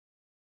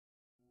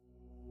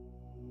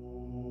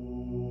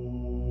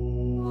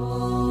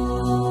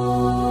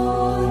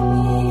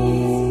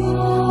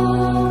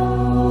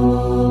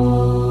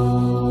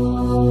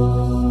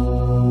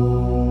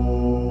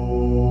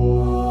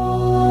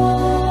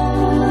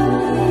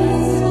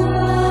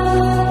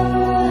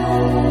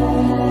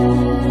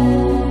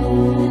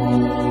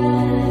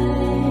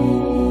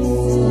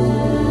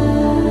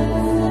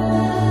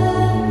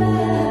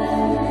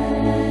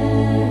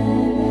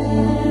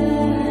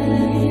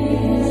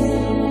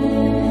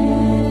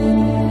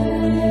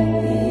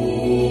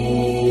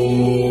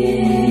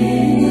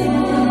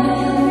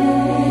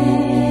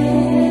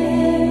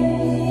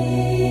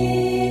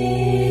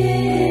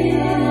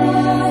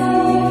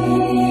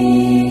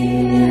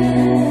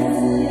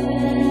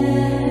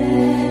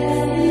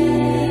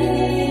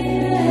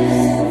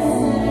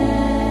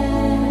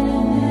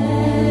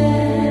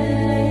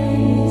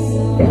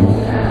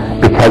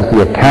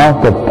the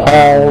account of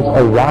Paul's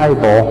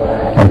arrival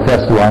in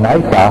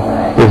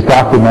Thessalonica is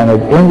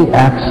documented in the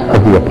Acts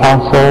of the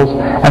Apostles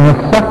and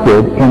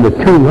reflected in the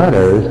two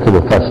letters to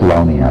the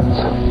Thessalonians.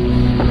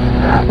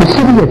 The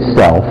city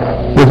itself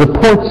was a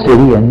port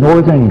city in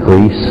northern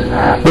Greece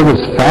that was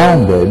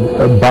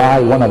founded by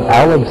one of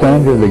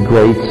Alexander the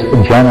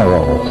Great's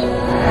generals.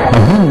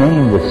 And he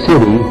named the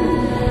city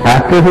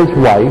after his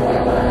wife,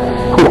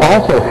 who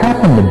also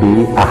happened to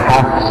be a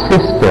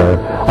half-sister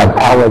of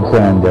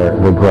Alexander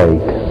the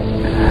Great.